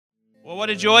Well, what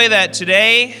a joy that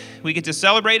today we get to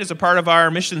celebrate as a part of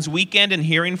our missions weekend and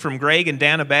hearing from Greg and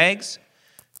Dana Baggs.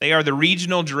 They are the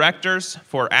regional directors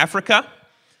for Africa.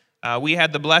 We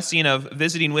had the blessing of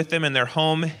visiting with them in their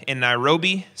home in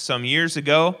Nairobi some years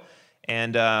ago,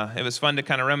 and it was fun to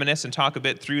kind of reminisce and talk a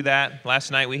bit through that.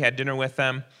 Last night we had dinner with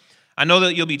them. I know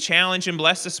that you'll be challenged and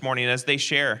blessed this morning as they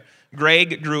share.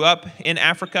 Greg grew up in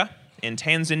Africa, in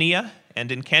Tanzania,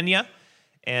 and in Kenya.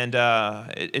 And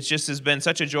it just has been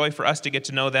such a joy for us to get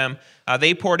to know them.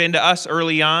 They poured into us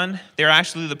early on. They're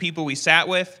actually the people we sat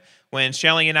with when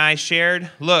Shelly and I shared,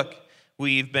 look,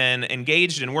 we've been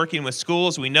engaged in working with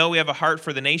schools. We know we have a heart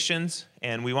for the nations,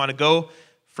 and we want to go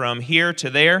from here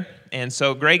to there. And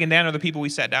so Greg and Dan are the people we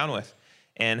sat down with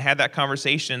and had that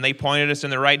conversation. They pointed us in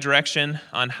the right direction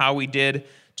on how we did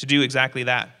to do exactly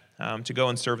that, to go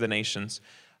and serve the nations.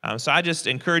 So I just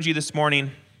encourage you this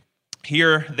morning,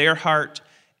 hear their heart,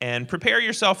 and prepare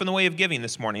yourself in the way of giving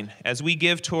this morning as we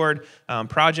give toward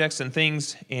projects and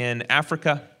things in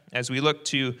Africa, as we look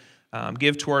to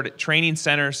give toward training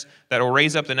centers that will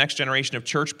raise up the next generation of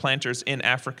church planters in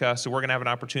Africa. So we're going to have an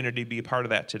opportunity to be a part of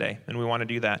that today, and we want to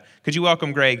do that. Could you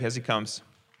welcome Greg as he comes?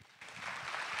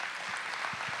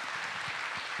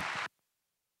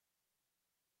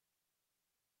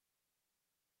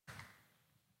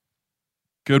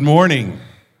 Good morning.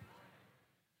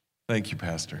 Thank you,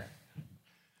 Pastor.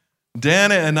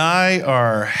 Dana and I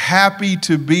are happy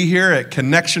to be here at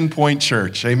Connection Point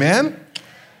Church. Amen?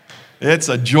 It's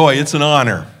a joy. It's an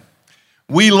honor.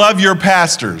 We love your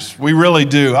pastors. We really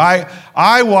do.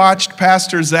 I watched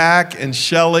Pastor Zach and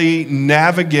Shelly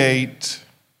navigate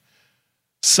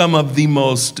some of the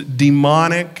most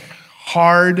demonic,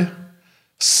 hard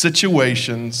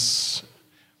situations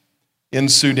in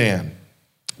Sudan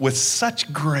with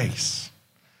such grace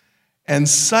and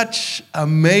such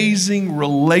amazing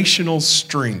relational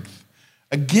strength.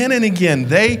 Again and again,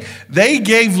 they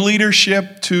gave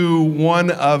leadership to one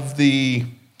of the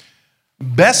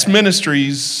best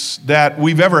ministries that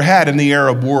we've ever had in the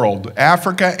Arab world,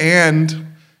 Africa and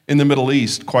in the Middle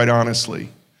East, quite honestly.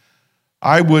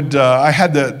 I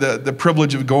had the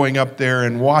privilege of going up there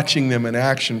and watching them in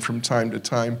action from time to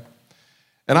time.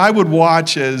 And I would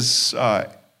watch as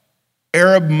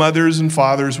Arab mothers and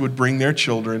fathers would bring their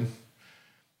children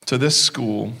to this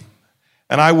school,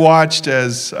 and I watched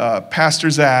as Pastor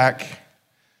Zach,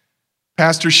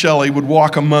 Pastor Shelley would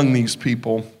walk among these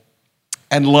people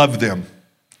and love them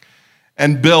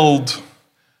and build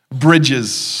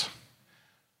bridges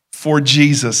for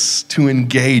Jesus to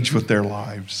engage with their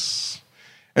lives.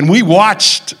 And we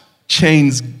watched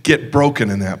chains get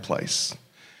broken in that place.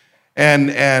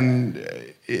 And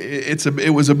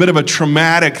it was a bit of a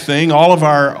traumatic thing. All of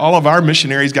our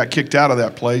missionaries got kicked out of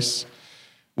that place.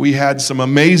 We had some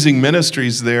amazing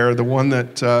ministries there, the one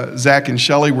that Zach and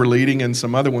Shelley were leading and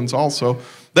some other ones also.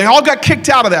 They all got kicked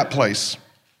out of that place.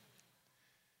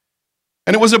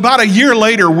 And it was about a year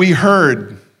later we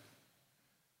heard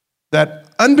that,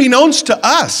 unbeknownst to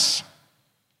us,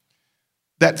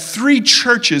 that 3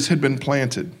 churches had been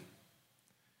planted.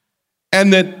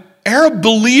 And that Arab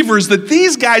believers that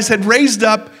these guys had raised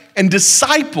up and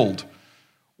discipled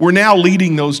were now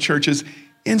leading those churches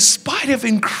in spite of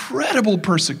incredible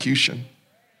persecution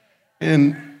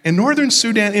in northern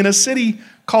Sudan, in a city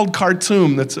called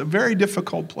Khartoum. That's a very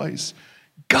difficult place.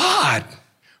 God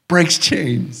breaks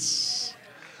chains,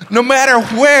 no matter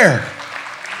where.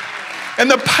 And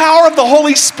the power of the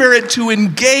Holy Spirit to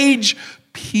engage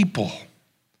people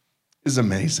is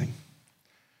amazing.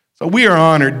 So we are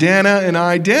honored, Dana and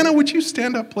I. Dana, would you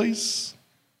stand up, please?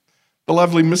 The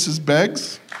lovely Mrs.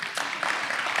 Beggs.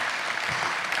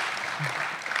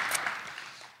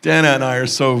 Dana and I are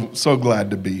so glad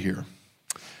to be here.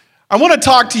 I want to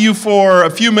talk to you for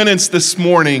a few minutes this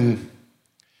morning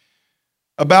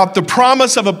about the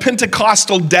promise of a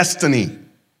Pentecostal destiny.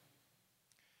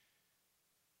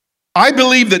 I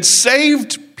believe that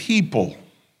saved people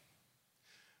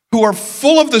who are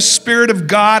full of the Spirit of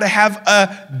God have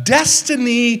a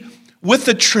destiny with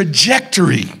a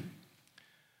trajectory.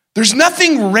 There's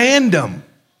nothing random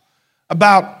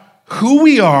about who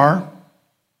we are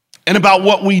and about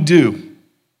what we do.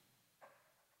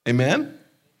 Amen?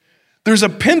 There's a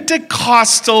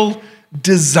Pentecostal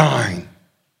design.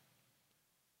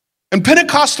 And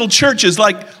Pentecostal churches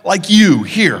like you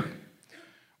here,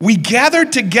 we gather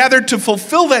together to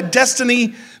fulfill that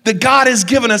destiny that God has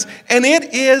given us, and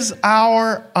it is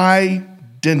our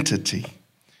identity.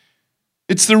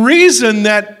 It's the reason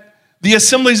that the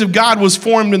Assemblies of God was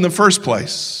formed in the first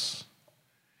place.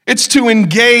 It's to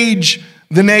engage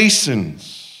the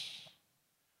nations.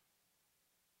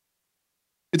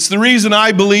 It's the reason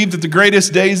I believe that the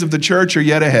greatest days of the church are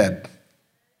yet ahead.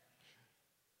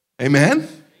 Amen?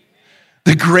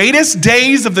 The greatest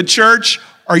days of the church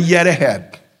are yet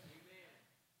ahead.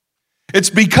 It's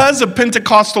because of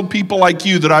Pentecostal people like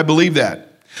you that I believe that.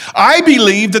 I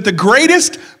believe that the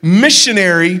greatest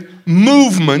missionary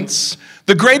movements,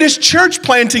 the greatest church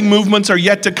planting movements are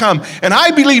yet to come. And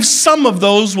I believe some of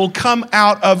those will come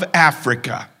out of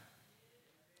Africa.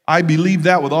 I believe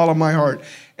that with all of my heart.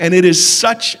 And it is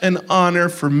such an honor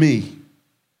for me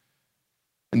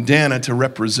and Dana to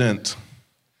represent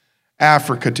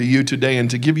Africa to you today and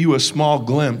to give you a small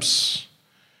glimpse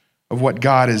of what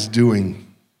God is doing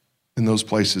in those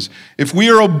places. If we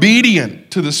are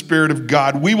obedient to the Spirit of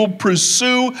God, we will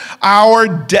pursue our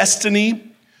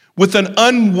destiny with an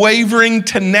unwavering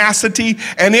tenacity,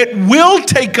 and it will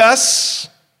take us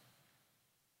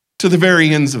to the very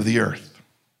ends of the earth.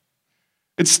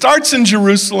 It starts in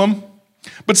Jerusalem,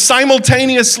 but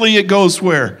simultaneously it goes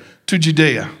where? To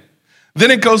Judea. Then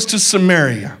it goes to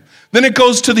Samaria. Then it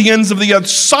goes to the ends of the earth.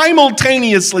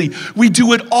 Simultaneously, we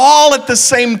do it all at the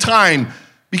same time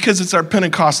because it's our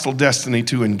Pentecostal destiny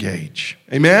to engage.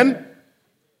 Amen?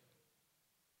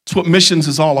 It's what missions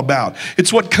is all about.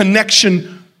 It's what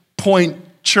Connection Point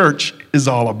Church is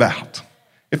all about,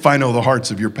 if I know the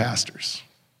hearts of your pastors.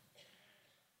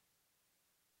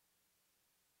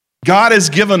 God has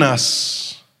given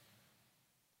us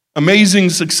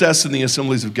amazing success in the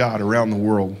assemblies of God around the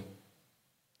world.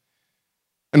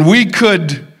 And we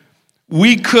could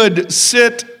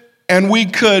sit and we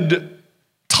could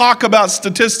talk about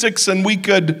statistics and we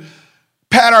could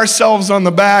pat ourselves on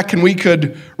the back and we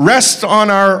could rest on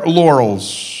our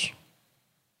laurels.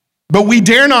 But we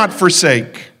dare not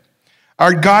forsake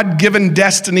our God-given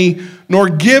destiny, nor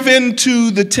give in to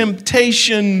the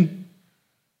temptation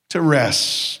to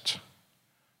rest.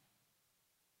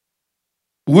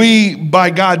 We, by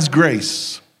God's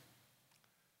grace,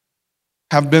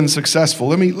 have been successful.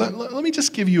 Let me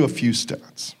just give you a few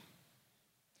stats.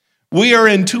 We are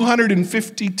in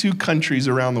 252 countries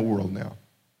around the world now.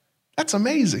 That's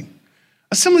amazing.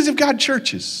 Assemblies of God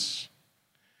churches.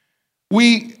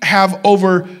 We have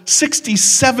over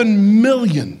 67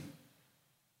 million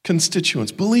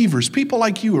constituents, believers, people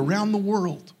like you around the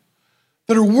world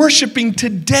that are worshiping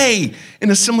today in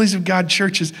Assemblies of God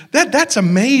churches. That's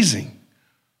amazing.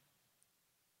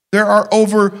 There are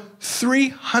over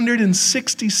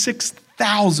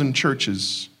 366,000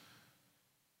 churches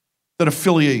that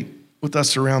affiliate with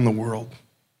us around the world.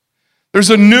 There's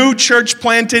a new church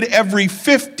planted every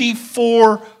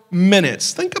 54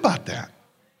 minutes. Think about that.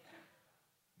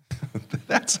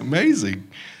 That's amazing.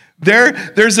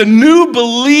 There's a new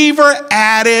believer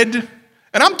added,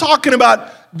 and I'm talking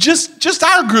about just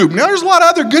our group. Now, there's a lot of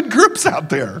other good groups out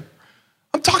there.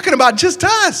 I'm talking about just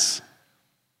us.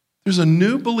 There's a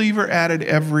new believer added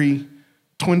every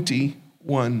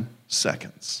 21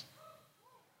 seconds.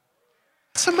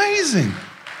 It's amazing.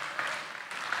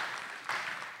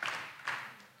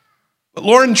 But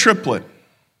Lauren Triplett,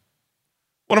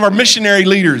 one of our missionary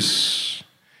leaders,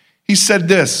 he said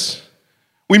this: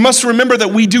 we must remember that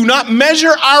we do not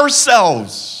measure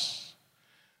ourselves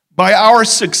by our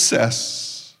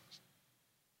success.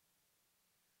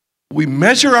 We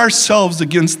measure ourselves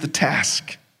against the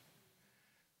task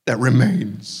that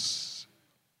remains.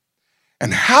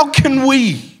 And how can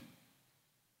we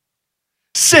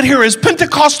sit here as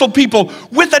Pentecostal people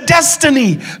with a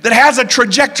destiny that has a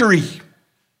trajectory?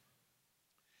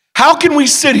 How can we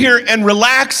sit here and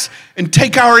relax and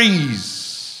take our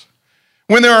ease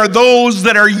when there are those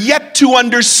that are yet to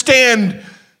understand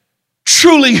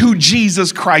truly who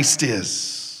Jesus Christ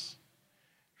is?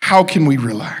 How can we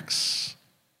relax?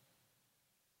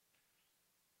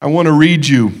 I want to read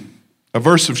you a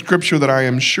verse of scripture that I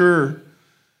am sure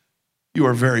you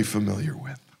are very familiar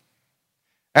with.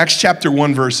 Acts chapter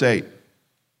 1, verse 8.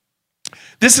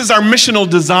 This is our missional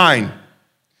design.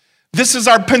 This is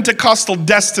our Pentecostal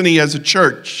destiny as a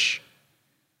church.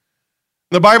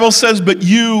 The Bible says, but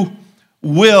you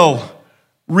will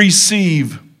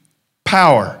receive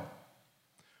power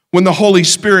when the Holy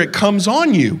Spirit comes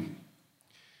on you.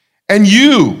 And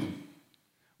you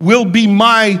will be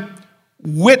my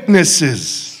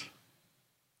witnesses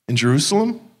in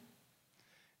Jerusalem,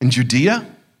 in Judea,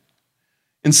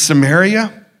 in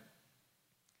Samaria,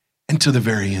 and to the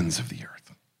very ends of the earth.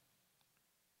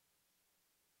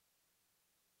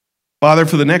 Father,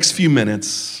 for the next few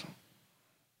minutes,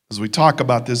 as we talk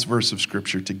about this verse of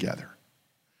Scripture together,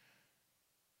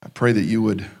 I pray that you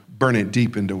would burn it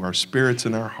deep into our spirits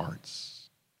and our hearts.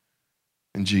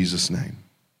 In Jesus' name,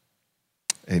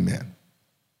 amen.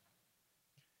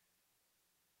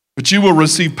 But you will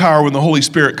receive power when the Holy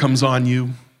Spirit comes on you.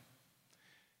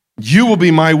 You will be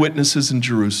my witnesses in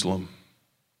Jerusalem,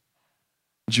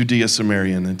 Judea,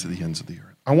 Samaria, and into the ends of the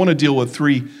earth. I want to deal with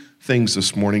three things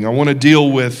this morning. I want to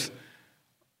deal with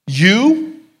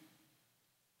you.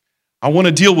 I want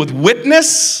to deal with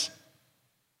witness.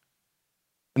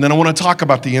 And then I want to talk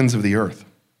about the ends of the earth.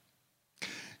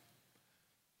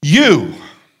 You.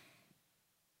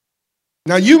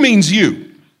 Now, you means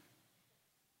you.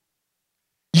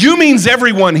 You means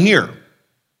everyone here.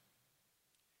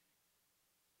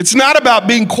 It's not about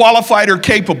being qualified or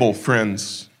capable,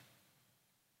 friends.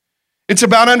 It's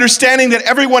about understanding that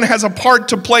everyone has a part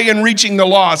to play in reaching the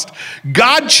lost.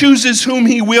 God chooses whom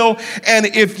he will, and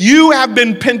if you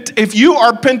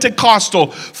are Pentecostal,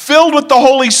 filled with the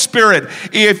Holy Spirit,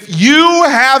 if you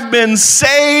have been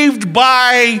saved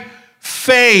by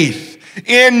faith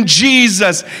in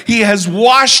Jesus, he has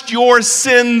washed your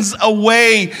sins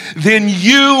away, then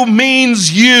you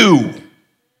means you.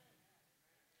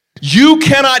 You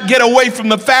cannot get away from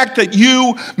the fact that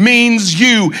you means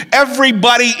you.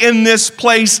 Everybody in this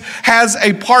place has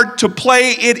a part to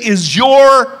play. It is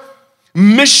your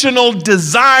missional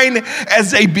design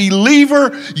as a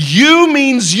believer. You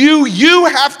means you. You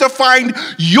have to find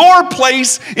your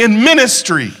place in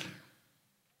ministry.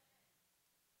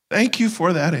 Thank you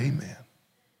for that, amen.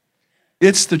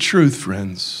 It's the truth,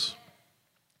 friends.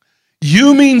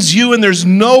 You means you, and there's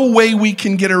no way we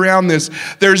can get around this.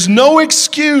 There's no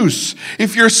excuse.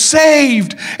 If you're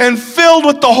saved and filled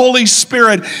with the Holy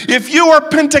Spirit, if you are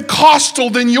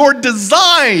Pentecostal, then your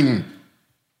design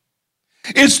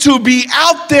is to be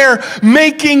out there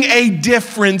making a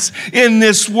difference in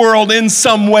this world in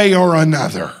some way or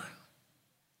another.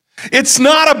 It's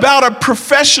not about a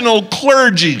professional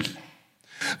clergy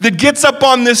that gets up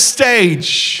on this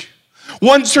stage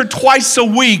once or twice a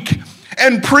week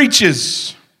and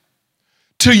preaches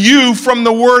to you from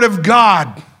the Word of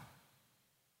God.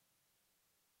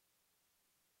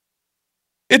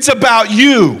 It's about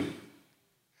you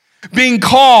being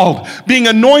called, being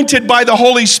anointed by the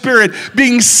Holy Spirit,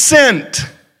 being sent.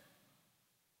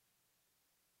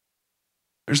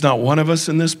 There's not one of us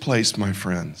in this place, my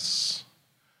friends,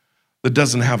 that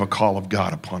doesn't have a call of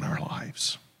God upon our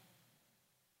lives.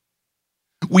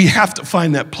 We have to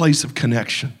find that place of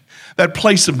connection, that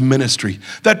place of ministry,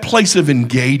 that place of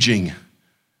engaging.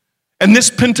 And this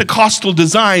Pentecostal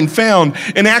design found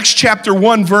in Acts chapter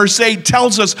 1, verse 8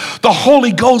 tells us the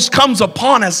Holy Ghost comes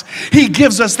upon us. He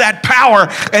gives us that power,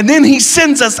 and then he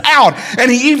sends us out,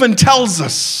 and he even tells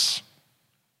us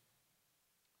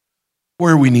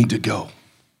where we need to go.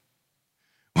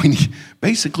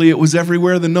 Basically, it was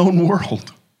everywhere in the known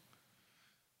world.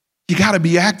 You got to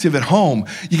be active at home.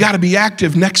 You got to be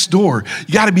active next door.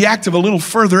 You got to be active a little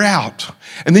further out.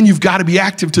 And then you've got to be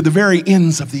active to the very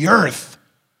ends of the earth.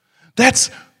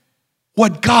 That's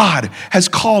what God has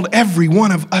called every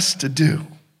one of us to do.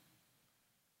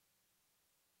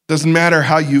 Doesn't matter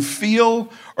how you feel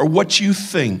or what you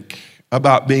think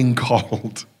about being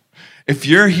called. If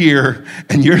you're here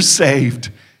and you're saved,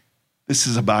 this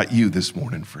is about you this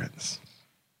morning, friends.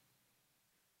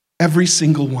 Every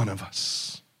single one of us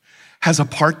has a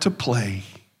part to play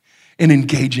in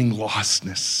engaging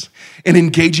lostness, in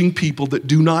engaging people that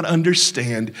do not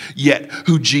understand yet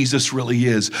who Jesus really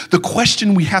is. The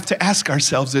question we have to ask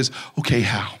ourselves is, okay,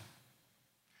 how?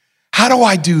 How do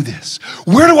I do this?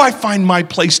 Where do I find my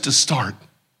place to start?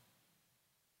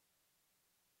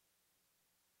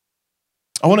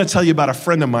 I want to tell you about a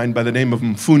friend of mine by the name of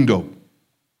Mfundo.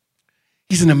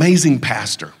 He's an amazing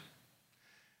pastor.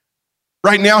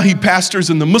 Right now, he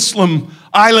pastors in the Muslim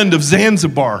island of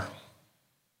Zanzibar.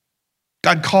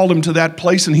 God called him to that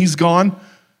place, and he's gone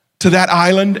to that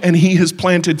island, and he has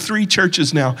planted 3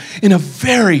 churches now in a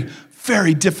very,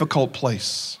 very difficult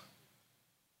place.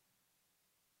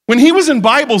 When he was in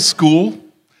Bible school,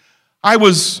 I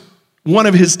was one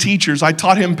of his teachers. I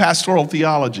taught him pastoral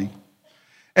theology.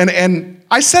 And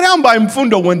I sat down by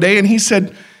Mfundo one day, and he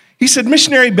said,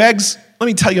 Missionary Beggs, let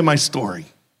me tell you my story.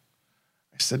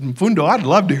 I said, Mfundo, I'd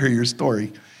love to hear your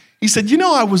story. He said,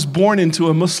 I was born into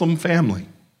a Muslim family.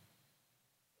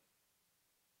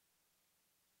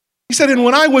 He said, and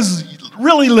when I was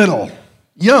really little,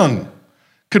 young,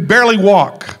 could barely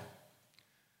walk,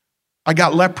 I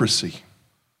got leprosy.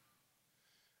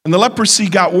 And the leprosy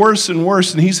got worse and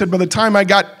worse. And he said, by the time I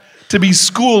got to be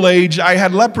school age, I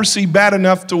had leprosy bad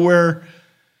enough to where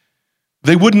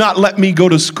they would not let me go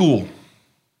to school.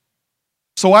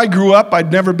 So I grew up,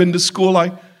 I'd never been to school,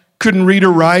 I couldn't read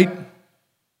or write. And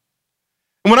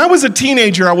when I was a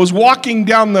teenager, I was walking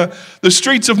down the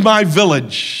streets of my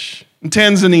village in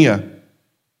Tanzania.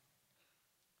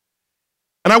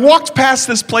 And I walked past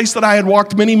this place that I had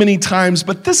walked many, many times,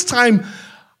 but this time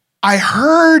I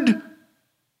heard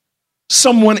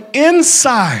someone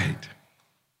inside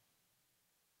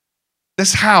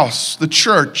this house, the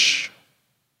church,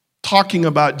 talking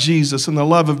about Jesus and the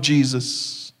love of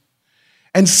Jesus.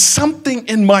 And something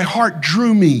in my heart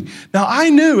drew me. Now,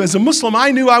 I knew, as a Muslim, I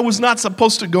knew I was not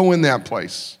supposed to go in that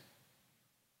place.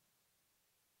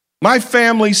 My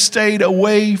family stayed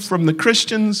away from the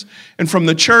Christians and from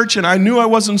the church, and I knew I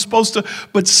wasn't supposed to,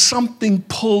 but something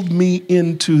pulled me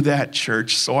into that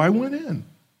church, so I went in.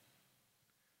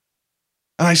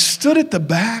 And I stood at the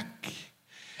back,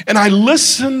 and I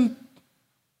listened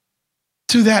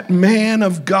to that man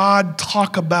of God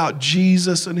talk about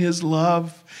Jesus and his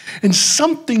love. And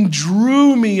something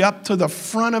drew me up to the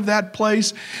front of that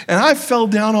place, and I fell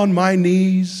down on my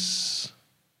knees,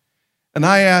 and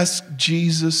I asked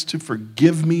Jesus to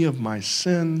forgive me of my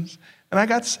sins, and I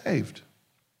got saved.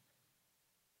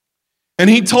 And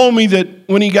he told me that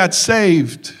when he got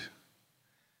saved,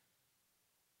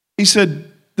 he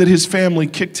said that his family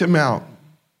kicked him out,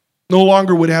 no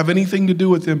longer would have anything to do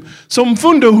with him. So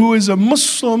Mfundo, who is a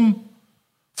Muslim,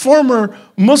 former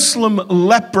Muslim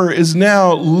leper, is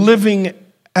now living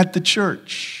at the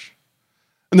church.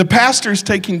 And the pastor's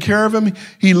taking care of him.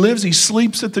 He lives, he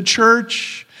sleeps at the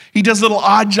church. He does little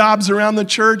odd jobs around the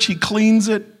church. He cleans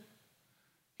it.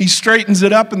 He straightens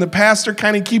it up, and the pastor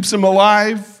kind of keeps him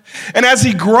alive. And as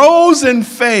he grows in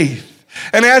faith,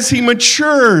 and as he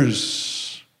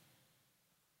matures,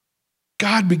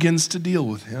 God begins to deal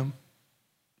with him.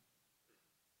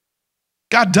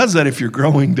 God does that if you're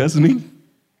growing, doesn't he?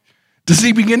 Does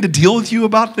he begin to deal with you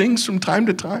about things from time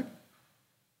to time?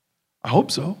 I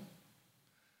hope so.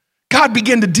 God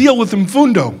began to deal with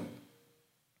Mfundo.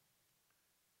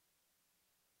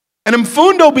 And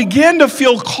Mfundo began to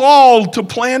feel called to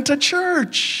plant a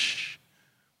church.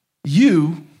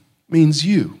 You means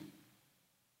you.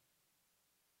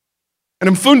 And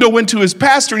Mfundo went to his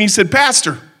pastor and he said,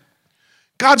 "Pastor,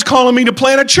 God's calling me to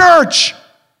plant a church."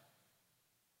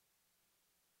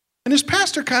 And his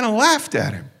pastor kind of laughed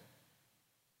at him.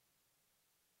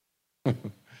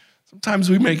 Sometimes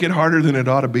we make it harder than it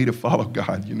ought to be to follow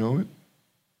God, you know it?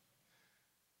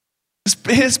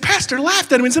 His pastor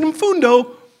laughed at him and said,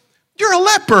 "Mfundo, you're a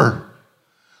leper.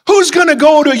 Who's going to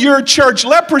go to your church,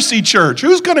 leprosy church?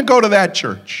 Who's going to go to that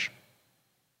church?"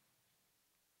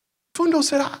 Mfundo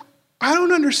said, I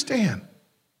don't understand.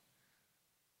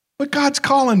 But God's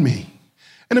calling me.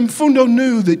 And Mfundo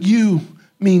knew that you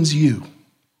means you.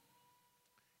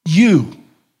 You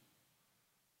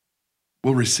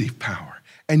will receive power,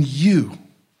 and you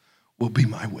will be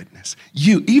my witness.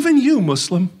 You, even you,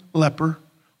 Muslim leper,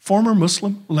 former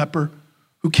Muslim leper,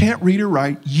 who can't read or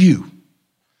write, you.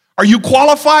 Are you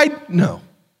qualified? No.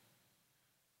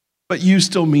 But you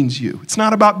still means you. It's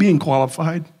not about being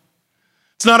qualified.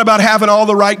 It's not about having all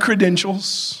the right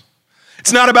credentials.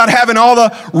 It's not about having all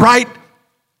the right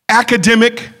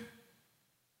academic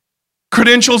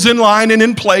credentials in line and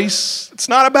in place. It's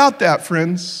not about that,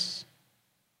 friends.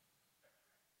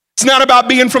 It's not about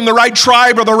being from the right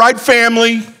tribe or the right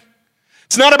family.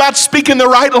 It's not about speaking the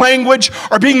right language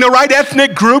or being the right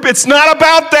ethnic group. It's not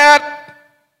about that.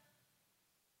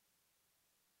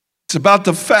 It's about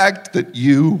the fact that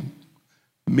you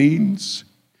means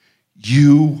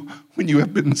you. When you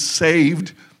have been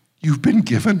saved, you've been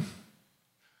given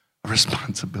a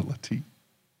responsibility.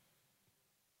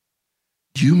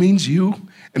 You means you,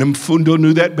 and Mfundo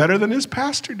knew that better than his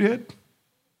pastor did.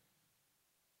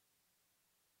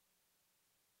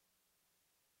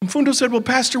 Mfundo said, "Well,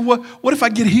 Pastor, what if I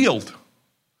get healed?"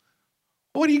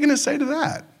 What are you going to say to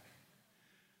that?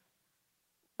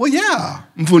 Well, yeah,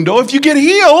 Mfundo, if you get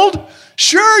healed,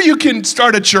 sure, you can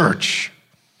start a church.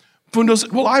 Mfundo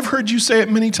said, "Well, I've heard you say it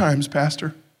many times, Pastor."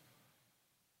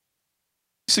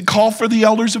 He said, "Call for the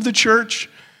elders of the church,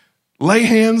 lay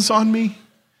hands on me,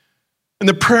 and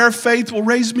the prayer of faith will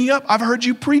raise me up. I've heard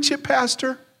you preach it,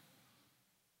 Pastor."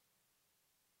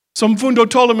 So Mfundo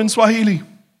told him in Swahili,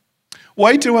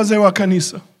 "Waite wazee wa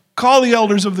kanisa, call the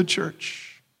elders of the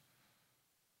church.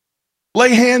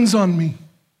 Lay hands on me."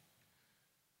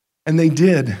 And they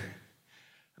did.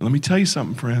 And let me tell you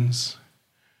something, friends.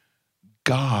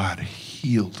 God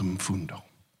healed Mfundo.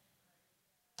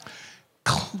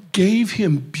 Gave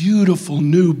him beautiful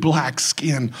new black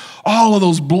skin. All of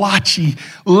those blotchy,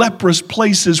 leprous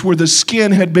places where the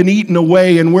skin had been eaten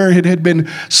away and where it had been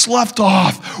sloughed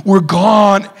off were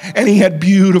gone, and he had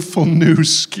beautiful new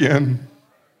skin.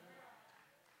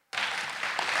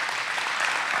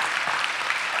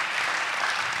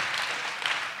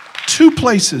 Two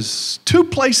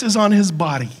places on his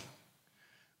body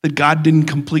that God didn't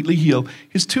completely heal.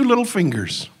 His two little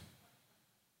fingers.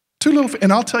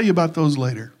 And I'll tell you about those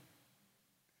later.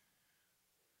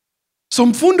 So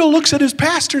Mfundo looks at his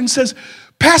pastor and says,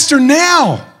 "Pastor,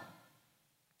 now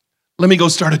Let me go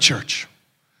start a church.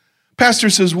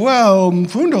 Pastor says, well,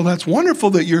 Mfundo, that's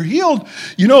wonderful that you're healed,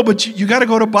 but you got to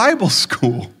go to Bible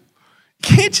school. You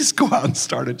can't just go out and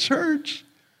start a church.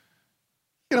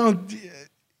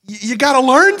 You got to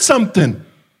learn something.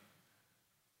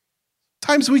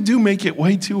 Sometimes we do make it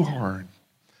way too hard.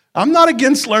 I'm not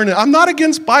against learning. I'm not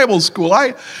against Bible school.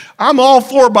 I'm all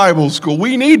for Bible school.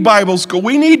 We need Bible school.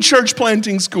 We need church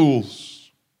planting schools.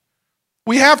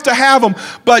 We have to have them,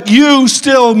 but you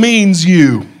still means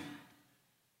you.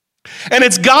 And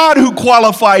it's God who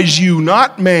qualifies you,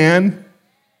 not man.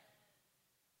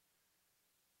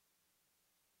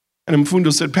 And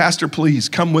Mfundo said, Pastor, please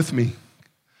come with me.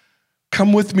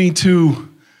 Come with me to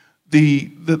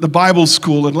the Bible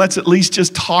school and let's at least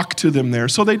just talk to them there.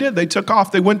 So they did. They took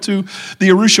off. They went to the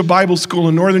Arusha Bible School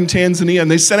in northern Tanzania, and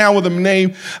they sent out with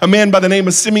a man by the name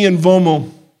of Simeon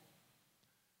Vomo.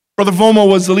 Brother Vomo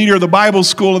was the leader of the Bible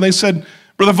school, and they said,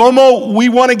 Brother Vomo, we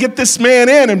want to get this man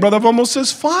in. And Brother Vomo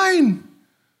says, fine.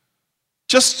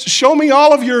 Just show me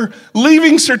all of your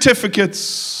leaving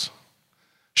certificates.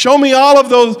 Show me all of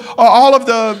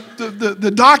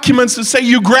the documents that say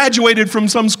you graduated from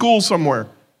some school somewhere.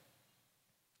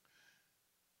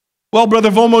 Well, Brother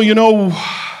Vomo,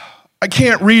 I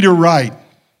can't read or write.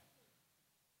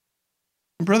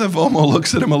 And Brother Vomo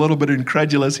looks at him a little bit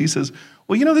incredulous. He says,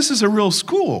 well, this is a real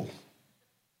school.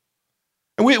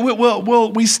 And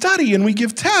we study and we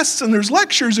give tests and there's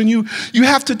lectures and you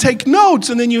have to take notes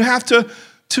and then you have to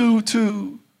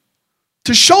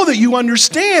show that you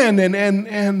understand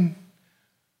and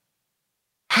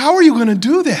how are you going to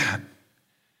do that?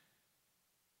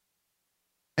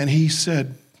 And he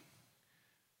said,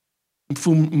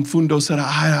 Mfundo said,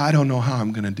 I don't know how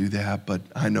I'm going to do that, but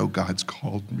I know God's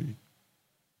called me.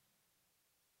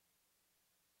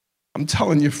 I'm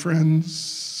telling you,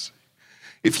 friends,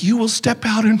 if you will step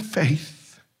out in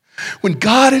faith, when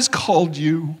God has called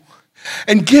you,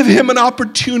 and give him an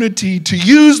opportunity to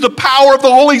use the power of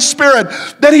the Holy Spirit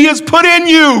that he has put in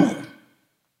you,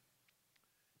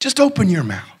 just open your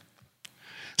mouth.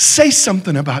 Say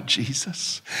something about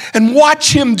Jesus and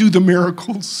watch him do the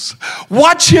miracles.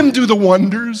 Watch him do the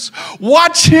wonders.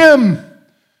 Watch him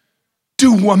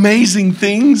do amazing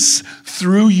things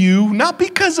through you. Not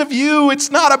because of you.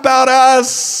 It's not about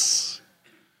us.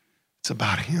 It's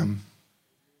about him.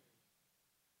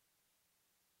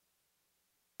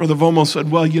 Brother Vomo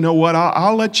said, well, you know what?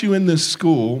 I'll let you in this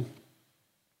school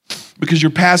because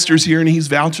your pastor's here and he's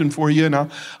vouching for you.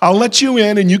 And I'll let you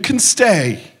in and you can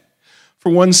stay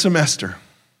for one semester.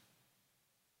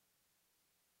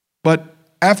 But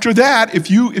after that,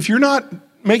 if you're not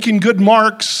making good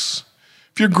marks,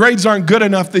 if your grades aren't good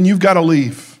enough, then you've got to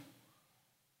leave.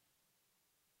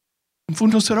 And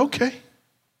Mfundo said, okay.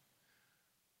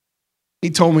 He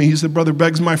told me, he said, Brother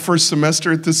Beggs, my first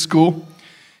semester at this school,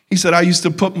 he said, I used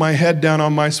to put my head down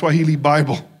on my Swahili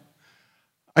Bible.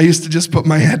 I used to just put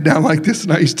my head down like this,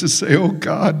 and I used to say, oh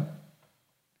God,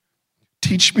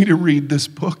 teach me to read this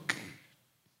book.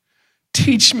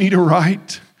 Teach me to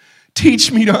write.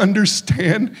 Teach me to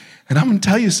understand. And I'm going to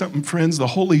tell you something, friends. The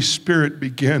Holy Spirit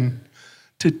began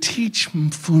to teach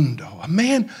Mfundo, a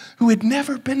man who had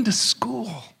never been to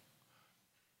school.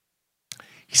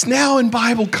 He's now in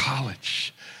Bible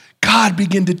college. God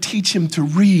began to teach him to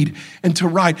read and to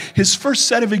write. His first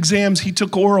set of exams he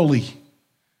took orally.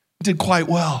 He did quite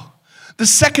well. The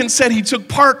second set he took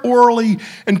part orally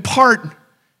and part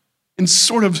in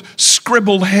sort of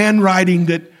scribbled handwriting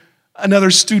that another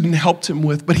student helped him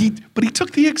with. But he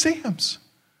took the exams.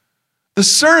 The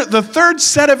third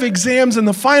set of exams and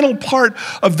the final part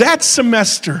of that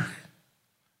semester,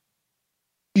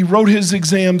 he wrote his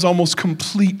exams almost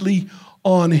completely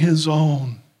on his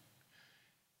own.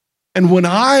 And when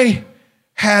I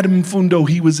had Mfundo,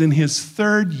 he was in his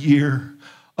third year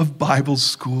of Bible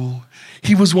school.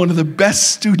 He was one of the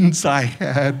best students I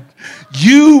had.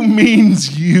 You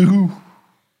means you.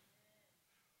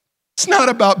 It's not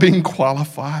about being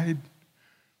qualified.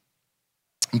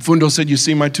 Mfundo said, you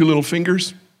see my two little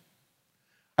fingers?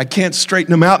 I can't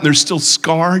straighten them out and they're still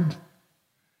scarred.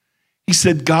 He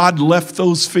said, God left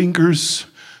those fingers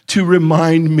to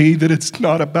remind me that it's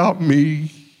not about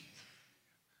me,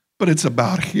 but it's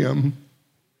about him.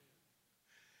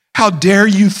 How dare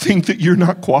you think that you're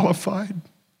not qualified?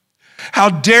 How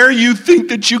dare you think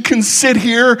that you can sit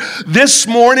here this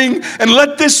morning and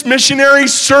let this missionary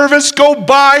service go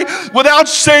by without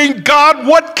saying, God,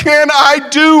 what can I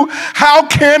do? How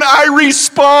can I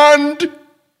respond?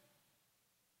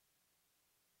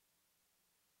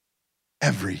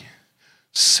 Every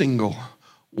single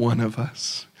one of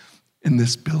us in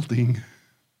this building,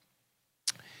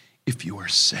 if you are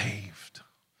saved,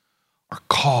 are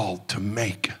called to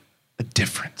make a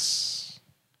difference.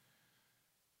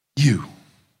 You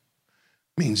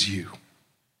means you.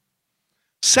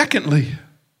 Secondly,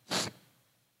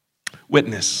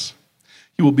 witness.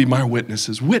 You will be my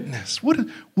witnesses. Witness. What is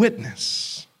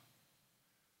witness?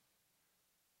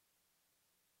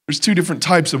 There's two different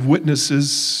types of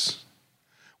witnesses.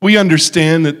 We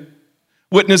understand that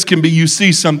witness can be you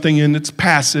see something and it's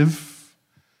passive.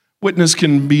 Witness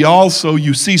can be also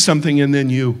you see something and then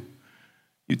you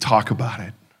talk about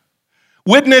it.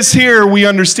 Witness here, we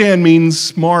understand,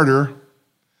 means martyr.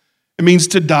 It means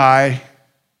to die.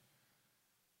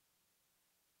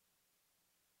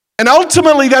 And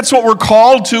ultimately, that's what we're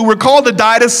called to. We're called to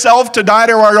die to self, to die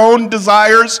to our own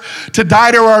desires, to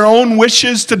die to our own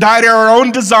wishes, to die to our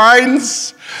own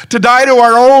designs, to die to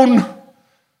our own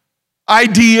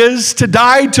ideas, to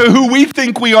die to who we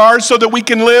think we are so that we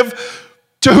can live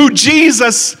to who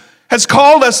Jesus has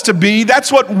called us to be.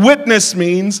 That's what witness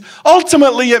means.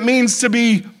 Ultimately, it means to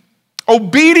be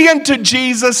obedient to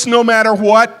Jesus no matter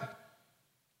what.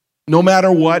 No matter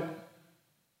what.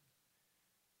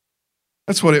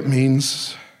 That's what it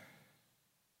means.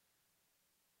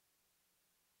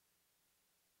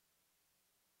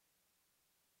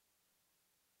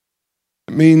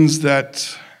 It means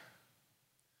that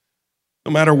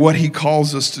no matter what he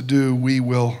calls us to do, we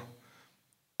will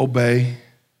obey,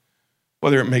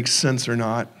 whether it makes sense or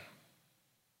not,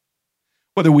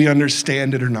 whether we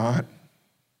understand it or not.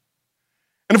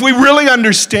 And if we really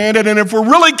understand it, and if we're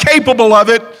really capable of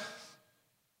it,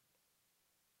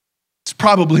 it's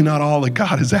probably not all that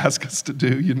God has asked us to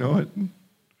do, you know it.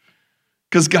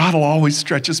 Because God will always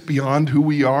stretch us beyond who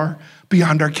we are,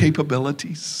 beyond our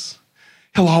capabilities.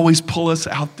 He'll always pull us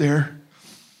out there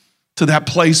to that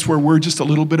place where we're just a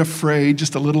little bit afraid,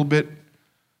 just a little bit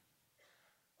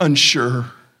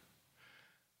unsure,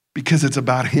 because it's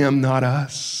about him, not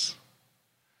us.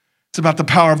 It's about the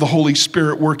power of the Holy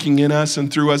Spirit working in us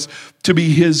and through us to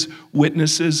be his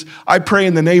witnesses. I pray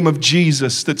in the name of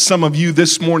Jesus that some of you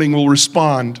this morning will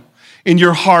respond in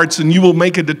your hearts and you will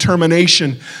make a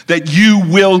determination that you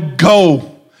will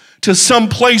go to some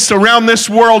place around this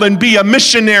world and be a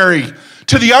missionary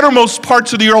to the uttermost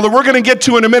parts of the earth that we're going to get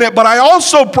to in a minute. But I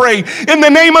also pray in the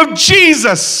name of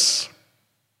Jesus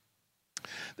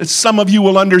that some of you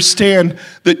will understand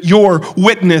that your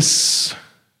witness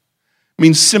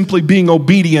means simply being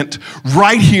obedient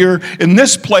right here in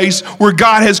this place where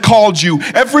God has called you.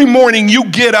 Every morning you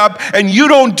get up and you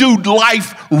don't do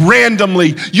life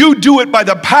randomly. You do it by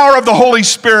the power of the Holy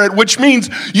Spirit, which means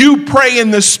you pray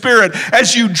in the Spirit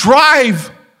as you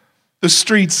drive the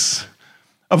streets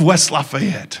of West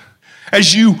Lafayette.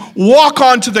 As you walk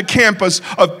onto the campus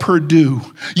of Purdue,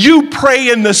 you pray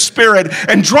in the Spirit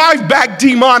and drive back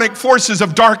demonic forces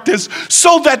of darkness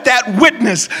so that that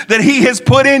witness that he has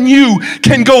put in you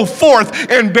can go forth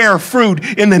and bear fruit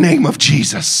in the name of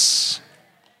Jesus.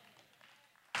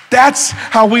 That's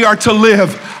how we are to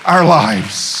live our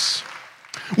lives.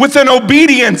 With an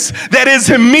obedience that is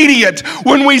immediate.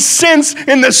 When we sense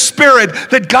in the Spirit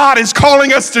that God is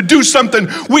calling us to do something,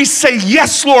 we say,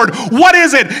 yes, Lord, what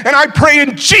is it? And I pray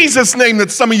in Jesus' name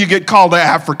that some of you get called to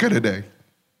Africa today.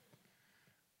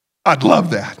 I'd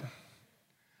love that.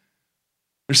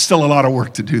 There's still a lot of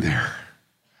work to do there.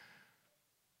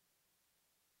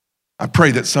 I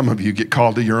pray that some of you get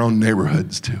called to your own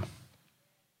neighborhoods too.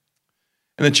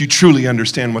 And that you truly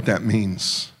understand what that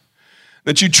means.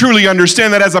 That you truly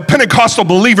understand that as a Pentecostal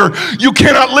believer, you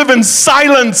cannot live in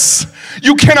silence.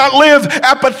 You cannot live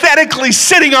apathetically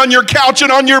sitting on your couch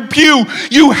and on your pew.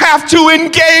 You have to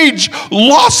engage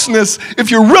lostness if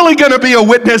you're really going to be a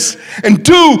witness and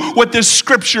do what this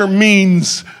scripture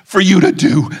means for you to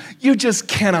do. You just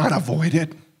cannot avoid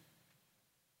it.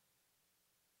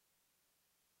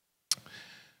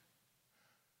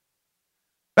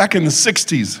 Back in the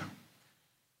 60s,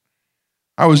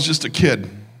 I was just a kid.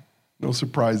 No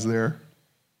surprise there.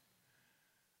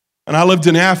 And I lived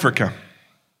in Africa.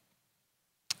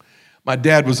 My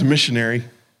dad was a missionary.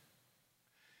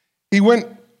 He went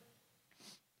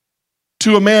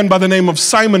to a man by the name of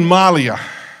Simon Malia,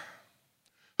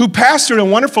 who pastored a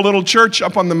wonderful little church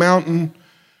up on the mountain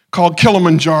called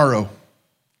Kilimanjaro,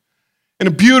 in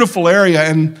a beautiful area.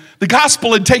 And the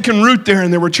gospel had taken root there,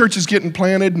 and there were churches getting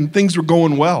planted, and things were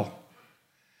going well.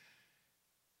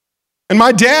 And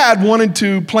my dad wanted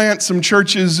to plant some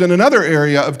churches in another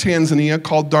area of Tanzania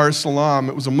called Dar es Salaam.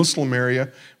 It was a Muslim area.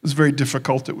 It was very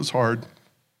difficult. It was hard.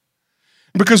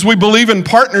 Because we believe in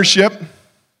partnership,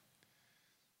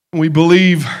 and we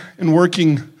believe in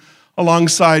working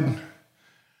alongside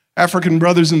African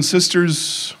brothers and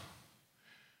sisters,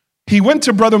 he went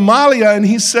to Brother Malia and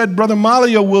he said, Brother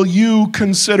Malia, will you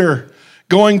consider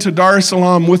going to Dar es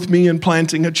Salaam with me and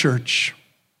planting a church.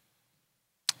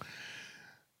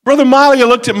 Brother Malia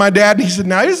looked at my dad and he said,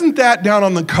 now isn't that down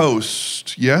on the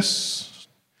coast? Yes.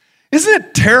 Isn't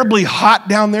it terribly hot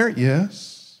down there?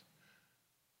 Yes.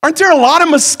 Aren't there a lot of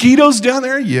mosquitoes down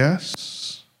there?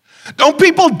 Yes. Don't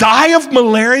people die of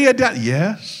malaria down there?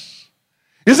 Yes.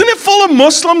 Isn't it full of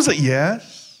Muslims?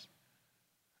 Yes.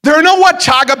 There are no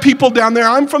Wachaga people down there.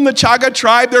 I'm from the Chaga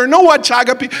tribe. There are no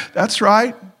Wachaga people. That's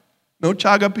right. No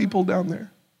Chaga people down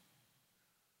there.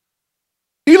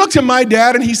 He looked at my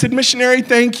dad and he said, missionary,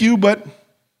 thank you, but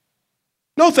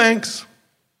no thanks.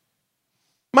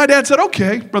 My dad said,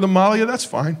 okay, Brother Malia, that's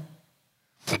fine.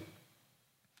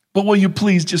 But will you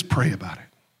please just pray about it?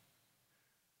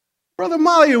 Brother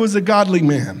Malia was a godly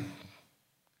man.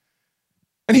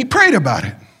 And he prayed about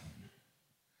it.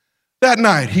 That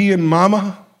night, he and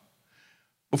Mama,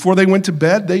 before they went to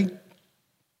bed, they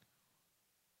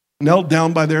knelt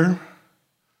down by their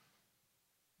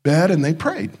bed and they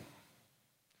prayed.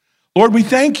 Lord, we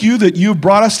thank you that you've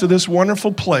brought us to this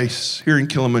wonderful place here in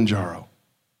Kilimanjaro.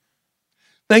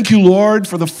 Thank you, Lord,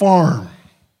 for the farm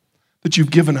that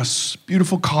you've given us,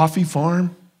 beautiful coffee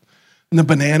farm, and the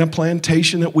banana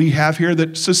plantation that we have here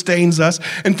that sustains us.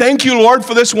 And thank you, Lord,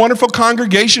 for this wonderful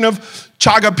congregation of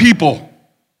Chaga people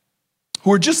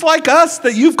who are just like us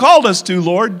that you've called us to,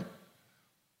 Lord.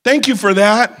 Thank you for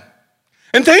that.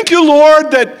 And thank you,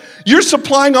 Lord, that you're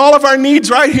supplying all of our needs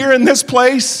right here in this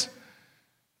place.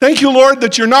 Thank you, Lord,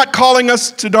 that you're not calling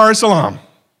us to Dar es Salaam.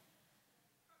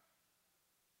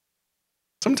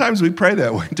 Sometimes we pray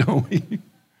that way, don't we?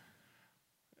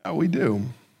 Yeah, we do.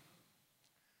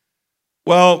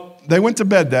 Well, they went to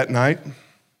bed that night,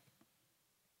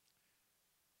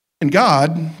 and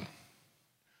God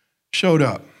showed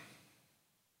up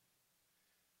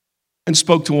and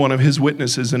spoke to one of his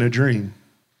witnesses in a dream.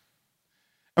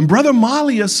 And Brother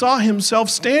Malia saw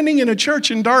himself standing in a church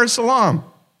in Dar es Salaam.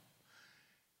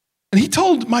 And he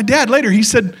told my dad later, he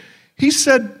said,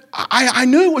 I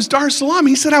knew it was Dar es Salaam.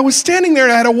 He said, I was standing there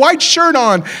and I had a white shirt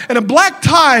on and a black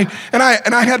tie and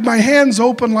I had my hands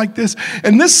open like this.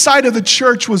 And this side of the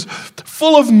church was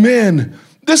full of men.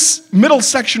 This middle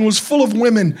section was full of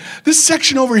women. This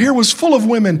section over here was full of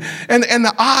women. And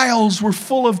the aisles were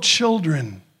full of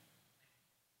children.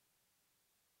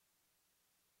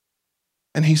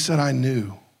 And he said, I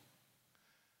knew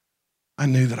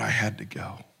that I had to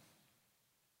go.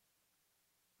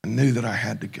 I knew that I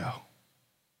had to go.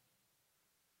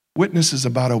 Witness is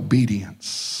about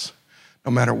obedience,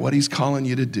 no matter what he's calling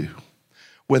you to do.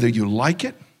 Whether you like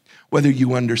it, whether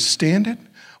you understand it,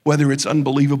 whether it's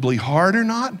unbelievably hard or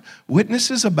not, witness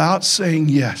is about saying,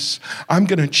 yes, I'm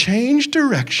going to change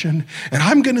direction and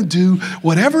I'm going to do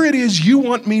whatever it is you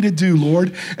want me to do,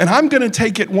 Lord, and I'm going to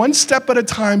take it one step at a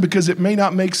time because it may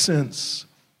not make sense.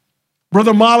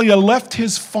 Brother Malia left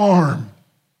his farm.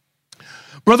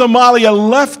 Brother Malia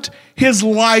left his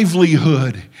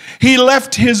livelihood. He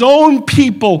left his own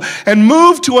people and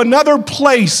moved to another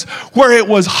place where it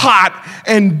was hot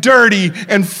and dirty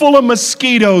and full of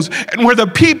mosquitoes and where the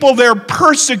people there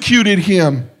persecuted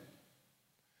him.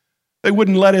 They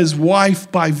wouldn't let his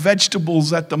wife buy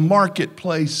vegetables at the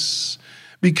marketplace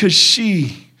because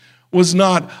she was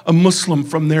not a Muslim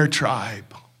from their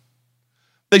tribe.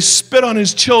 They spit on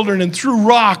his children and threw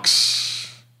rocks.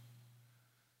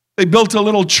 They built a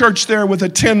little church there with a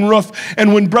tin roof,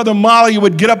 and when Brother Malia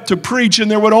would get up to preach, and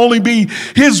there would only be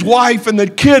his wife and the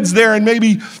kids there and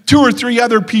maybe 2 or 3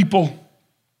 other people,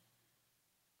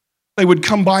 they would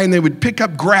come by and they would pick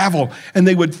up gravel, and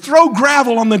they would throw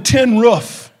gravel on the tin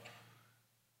roof.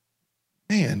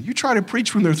 Man, you try to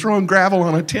preach when they're throwing gravel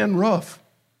on a tin roof.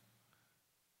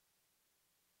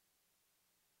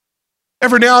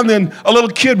 Every now and then, a little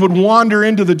kid would wander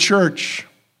into the church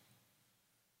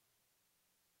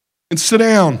and sit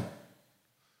down.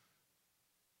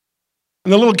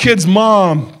 And the little kid's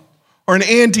mom or an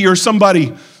auntie or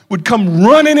somebody would come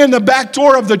running in the back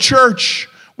door of the church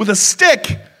with a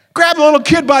stick, grab the little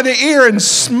kid by the ear and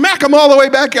smack him all the way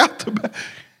back out the back.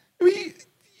 I mean,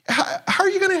 how are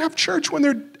you going to have church when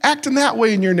they're acting that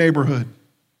way in your neighborhood?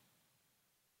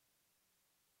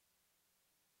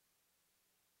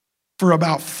 For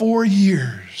about 4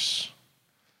 years,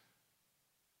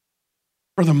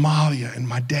 Brother Malia and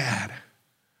my dad, a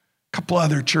couple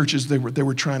other churches they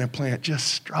were trying to plant, just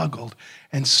struggled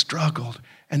and struggled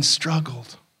and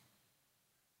struggled.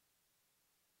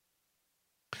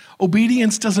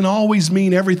 Obedience doesn't always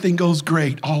mean everything goes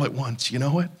great all at once, you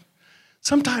know it?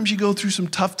 Sometimes you go through some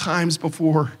tough times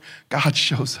before God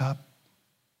shows up.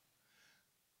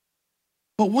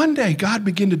 But one day, God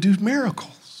began to do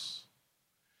miracles.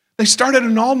 They started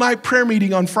an all-night prayer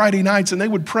meeting on Friday nights, and they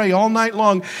would pray all night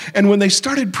long. And when they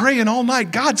started praying all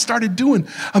night, God started doing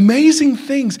amazing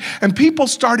things. And people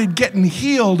started getting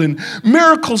healed, and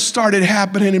miracles started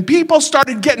happening, and people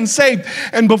started getting saved.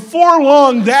 And before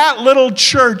long, that little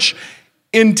church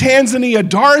in Tanzania,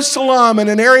 Dar es Salaam, in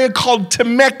an area called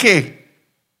Temeke,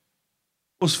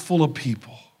 was full of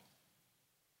people.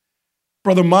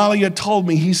 Brother Malia told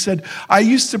me, he said, I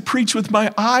used to preach with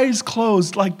my eyes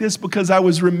closed like this because I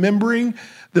was remembering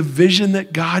the vision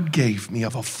that God gave me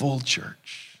of a full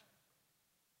church.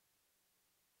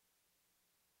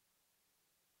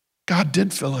 God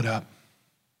did fill it up.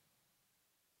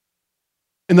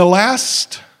 In the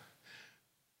last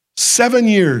 7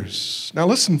 years, now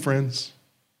listen, friends,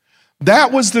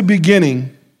 that was the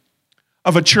beginning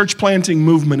of a church planting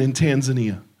movement in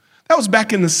Tanzania. That was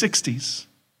back in the 60s.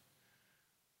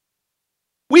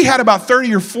 We had about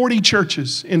 30 or 40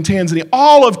 churches in Tanzania,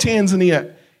 all of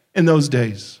Tanzania in those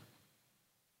days.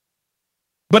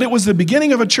 But it was the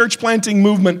beginning of a church planting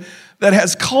movement that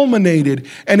has culminated.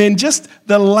 And in just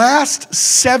the last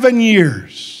 7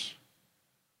 years,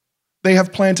 they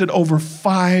have planted over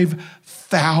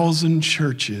 5,000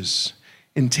 churches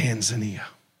in Tanzania.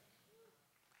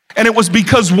 And it was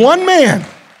because one man,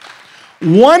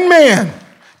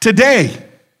 today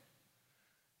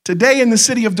in the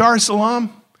city of Dar es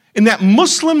Salaam, in that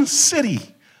Muslim city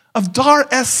of Dar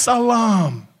es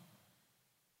Salaam,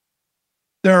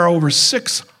 there are over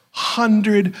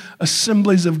 600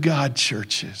 Assemblies of God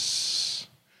churches.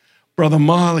 Brother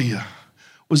Malia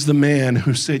was the man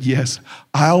who said, yes,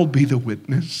 I'll be the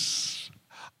witness.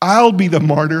 I'll be the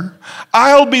martyr.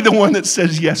 I'll be the one that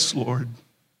says, yes, Lord.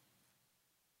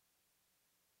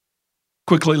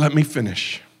 Quickly, let me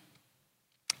finish.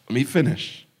 You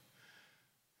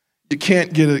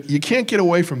can't get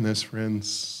away from this,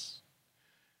 friends.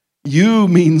 You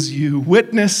means you.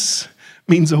 Witness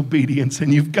means obedience,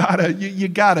 and you gotta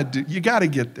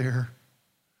get there.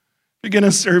 If you're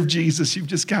gonna serve Jesus, you've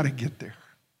just gotta get there.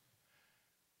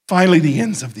 Finally, the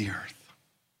ends of the earth.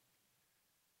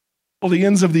 Well, the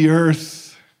ends of the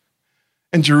earth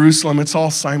and Jerusalem, it's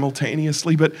all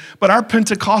simultaneously, but our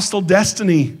Pentecostal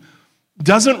destiny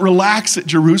doesn't relax at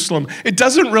Jerusalem. It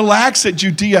doesn't relax at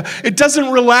Judea. It doesn't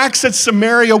relax at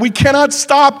Samaria. We cannot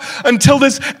stop until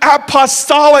this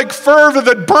apostolic fervor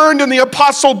that burned in the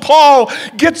Apostle Paul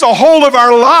gets a hold of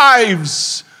our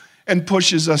lives and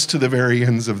pushes us to the very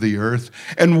ends of the earth.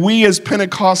 And we as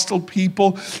Pentecostal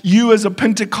people, you as a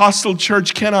Pentecostal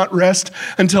church cannot rest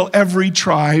until every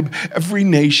tribe, every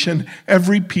nation,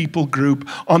 every people group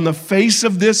on the face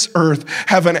of this earth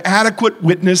have an adequate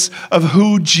witness of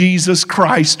who Jesus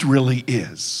Christ really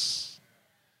is.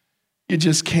 You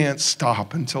just can't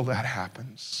stop until that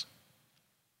happens.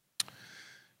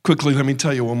 Quickly, let me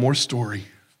tell you one more story.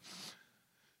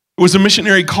 It was a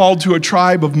missionary called to a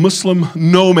tribe of Muslim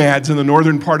nomads in the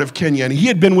northern part of Kenya, and he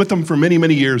had been with them for many,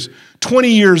 many years, 20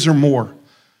 years or more,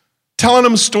 telling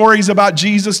them stories about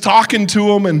Jesus, talking to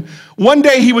them. And one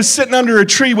day he was sitting under a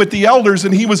tree with the elders,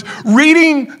 and he was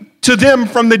reading to them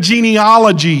from the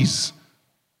genealogies.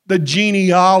 The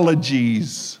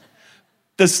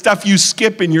stuff you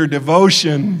skip in your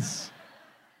devotions.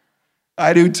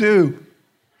 I do too.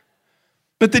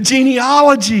 But the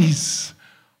genealogies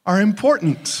are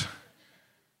important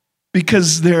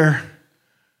because they're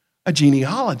a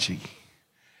genealogy.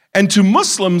 And to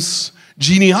Muslims,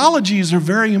 genealogies are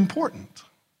very important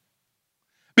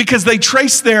because they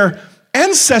trace their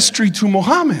ancestry to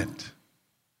Muhammad.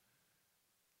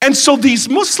 And so these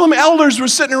Muslim elders were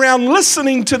sitting around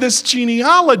listening to this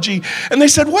genealogy, and they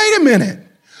said, wait a minute,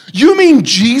 you mean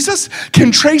Jesus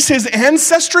can trace his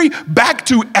ancestry back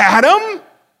to Adam?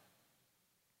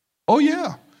 Oh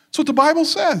yeah. That's what the Bible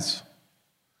says.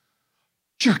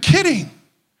 You're kidding.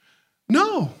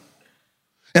 No.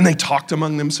 And they talked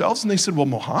among themselves and they said, well,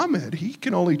 Muhammad, he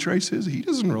can only trace his, he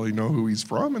doesn't really know who he's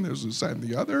from, and there's this, that, and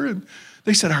the other. And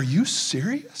they said, are you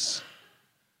serious?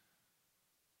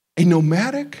 A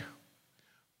nomadic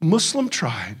Muslim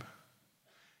tribe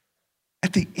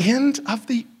at the end of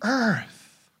the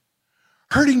earth,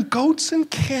 herding goats and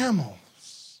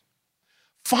camels,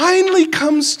 finally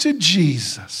comes to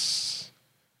Jesus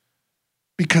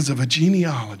because of a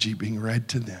genealogy being read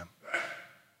to them.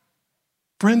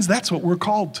 Friends, that's what we're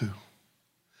called to.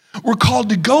 We're called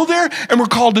to go there and we're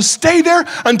called to stay there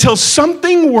until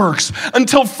something works,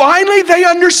 until finally they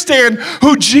understand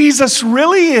who Jesus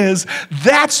really is.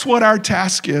 That's what our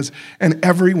task is, and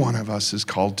every one of us is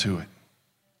called to it.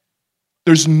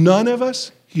 There's none of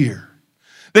us here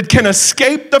that can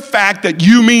escape the fact that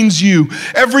you means you.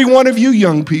 Every one of you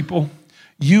young people,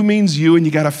 you means you, and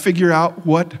you got to figure out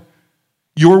what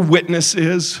your witness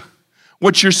is,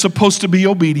 what you're supposed to be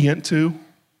obedient to.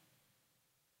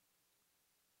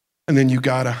 And then you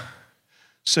gotta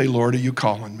say, Lord, are you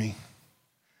calling me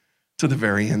to the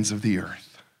very ends of the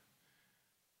earth?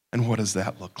 And what does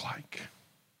that look like?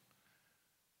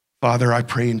 Father, I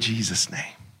pray in Jesus'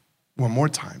 name, one more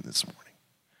time this morning,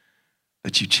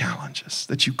 that you challenge us,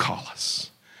 that you call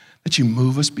us, that you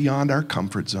move us beyond our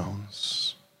comfort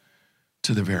zones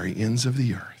to the very ends of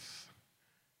the earth.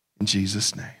 In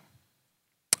Jesus' name,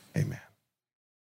 amen.